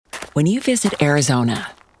When you visit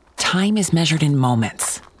Arizona, time is measured in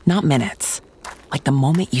moments, not minutes. Like the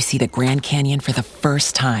moment you see the Grand Canyon for the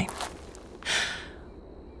first time.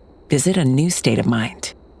 Visit a new state of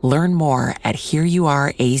mind. Learn more at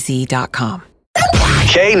hereyouareaz.com.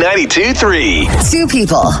 K92-3. Two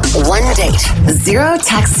people, one date, zero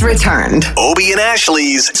texts returned. Obie and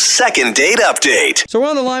Ashley's second date update. So we're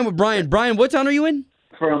on the line with Bryan. Bryan, what town are you in?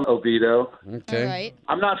 From Oviedo. Okay. All right.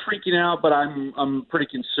 I'm not freaking out, but I'm pretty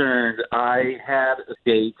concerned. I had a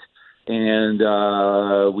date, and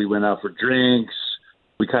we went out for drinks.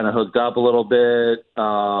 We kind of hooked up a little bit.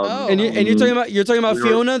 And you're talking about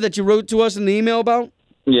Fiona that you wrote to us in the email about?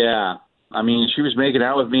 Yeah. I mean, she was making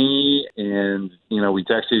out with me, and, we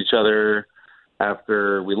texted each other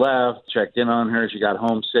after we left, checked in on her. She got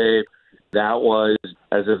home safe. That was,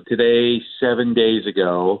 as of today, 7 days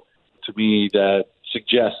ago. To me, that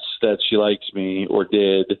suggests that she likes me or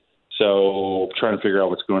did. So I'm trying to figure out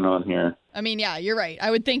what's going on here. I mean, yeah, you're right.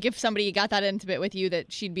 I would think if somebody got that intimate with you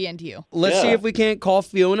that she'd be into you. Let's see if we can't call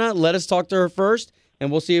Fiona. Let us talk to her first, and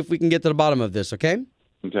we'll see if we can get to the bottom of this, okay?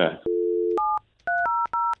 Okay.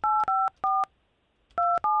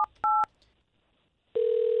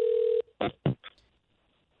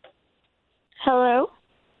 Hello?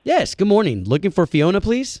 Yes, good morning. Looking for Fiona,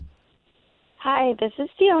 please? Hi, this is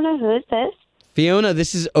Fiona. Who is this? Fiona,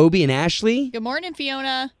 this is Obie and Ashley. Good morning,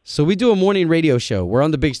 Fiona. So we do a morning radio show. We're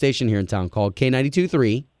on the big station here in town called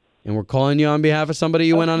K92.3, and we're calling you on behalf of somebody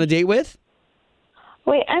you went on a date with?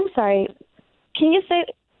 Wait, I'm sorry. Can you say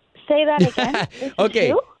that again? This is Okay.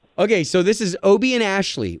 who? Okay, so this is Obie and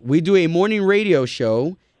Ashley. We do a morning radio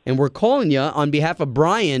show, and we're calling you on behalf of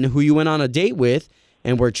Bryan, who you went on a date with,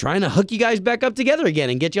 and we're trying to hook you guys back up together again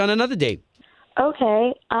and get you on another date.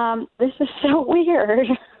 Okay. This is so weird.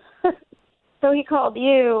 So he called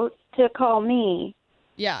you to call me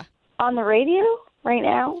Yeah. on the radio right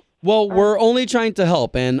now? Well, we're only trying to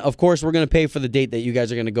help, and of course, we're going to pay for the date that you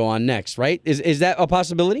guys are going to go on next, right? Is that a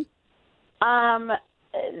possibility?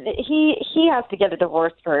 He has to get a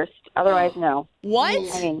divorce first. Otherwise, no. What?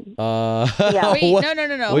 I mean, Yeah. Wait, What- no.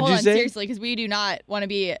 what'd Hold you on, say? seriously, because we do not want to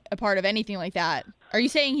be a part of anything like that. Are you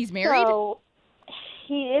saying he's married? so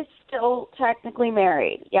he is still technically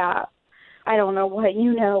married. Yeah. I don't know what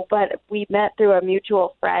you know, but we met through a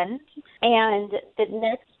mutual friend. And the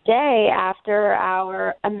next day after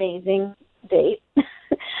our amazing date,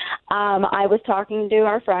 I was talking to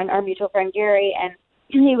our mutual friend Gary, and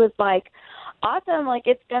he was like, awesome, like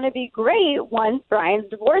it's going to be great once Bryan's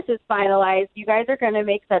divorce is finalized. You guys are going to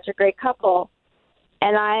make such a great couple.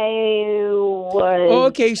 And I was...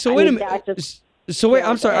 Okay, so wait a minute. So wait,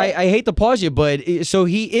 I'm sorry, I hate to pause you, but so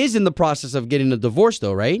he is in the process of getting a divorce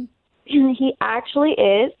though, right? He actually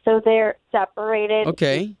is. So they're separated.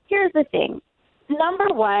 Okay. Here's the thing. Number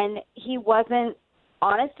one, he wasn't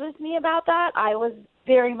honest with me about that. I was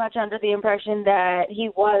very much under the impression that he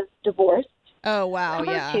was divorced. Oh, wow,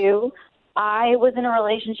 Number yeah. two, I was in a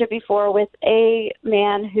relationship before with a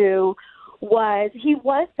man who was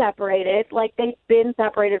separated. Like, they'd been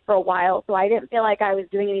separated for a while, so I didn't feel like I was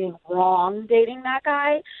doing anything wrong dating that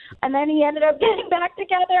guy. And then he ended up getting back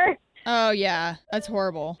together. Oh, yeah. That's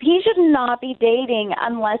horrible. He should not be dating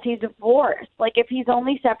unless he's divorced. Like, if he's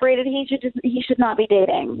only separated, he should not be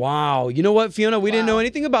dating. Wow. You know what, Fiona? We didn't know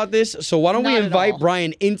anything about this, so why don't we Not at invite all.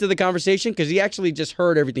 Bryan into the conversation because he actually just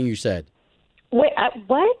heard everything you said. Wait,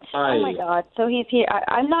 what? Hi. Oh my God! So he's here.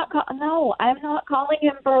 I'm not calling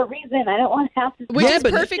him for a reason. I don't want to have to. Which Yeah, is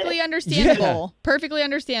but- perfectly understandable. Perfectly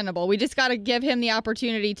understandable. We just got to give him the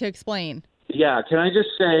opportunity to explain. Yeah, can I just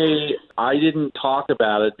say I didn't talk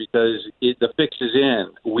about it because the fix is in.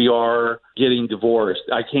 We are getting divorced.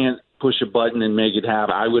 I can't push a button and make it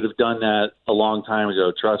happen. I would have done that a long time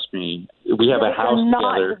ago. Trust me. We have a house You're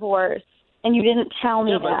not together. divorced, and you didn't tell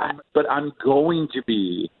me Yeah, that. but I'm going to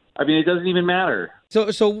be. I mean, it doesn't even matter.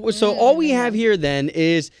 So all we have here then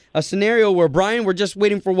is a scenario where Bryan, we're just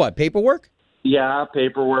waiting for what? Paperwork? Yeah,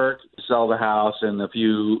 paperwork, sell the house, and a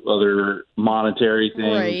few other monetary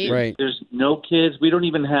things. Right. There's no kids. We don't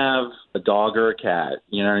even have a dog or a cat.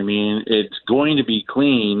 You know what I mean? It's going to be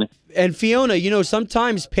clean. And Fiona,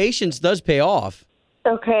 sometimes patience does pay off.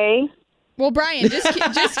 Okay. Well, Bryan, just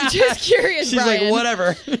curious, She's Bryan. like,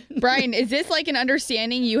 whatever. Bryan, is this like an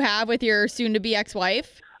understanding you have with your soon-to-be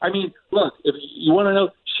ex-wife? I mean, look, if you want to know,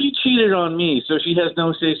 she cheated on me, so she has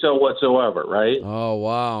no say-so whatsoever, right? Oh,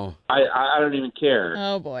 wow. I don't even care.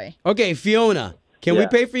 Oh, boy. Okay, Fiona, can we Yeah.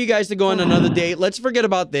 pay for you guys to go on another date? Let's forget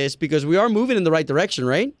about this because we are moving in the right direction,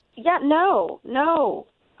 right? Yeah. No.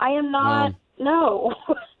 I am not. No.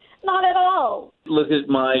 Not at all. Look at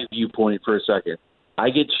my viewpoint for a second. I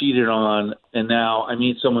get cheated on, and now I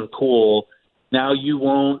meet someone cool. Now you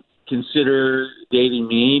won't consider dating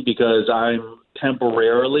me because I'm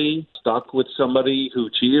temporarily stuck with somebody who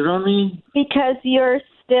cheated on me? Because you're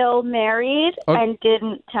still married and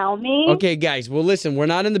didn't tell me. Okay, guys. Well, listen, we're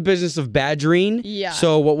not in the business of badgering. Yeah.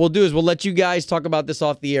 So what we'll do is we'll let you guys talk about this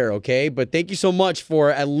off the air, okay? But thank you so much for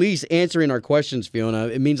at least answering our questions, Fiona.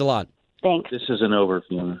 It means a lot. Thanks. This isn't over,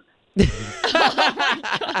 Fiona.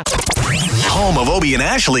 Home of Obie and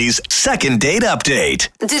Ashley's second date update.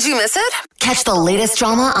 Did you miss it? Catch the latest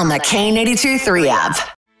drama on the K82-3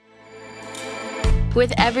 app.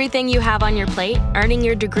 With everything you have on your plate, earning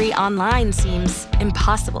your degree online seems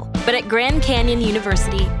impossible. But at Grand Canyon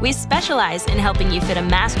University, we specialize in helping you fit a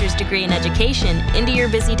master's degree in education into your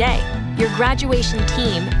busy day. Your graduation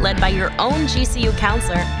team, led by your own GCU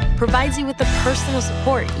counselor, provides you with the personal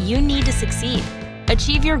support you need to succeed.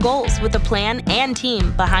 Achieve your goals with a plan and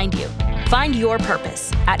team behind you. Find your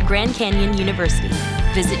purpose at Grand Canyon University.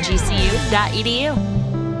 Visit gcu.edu.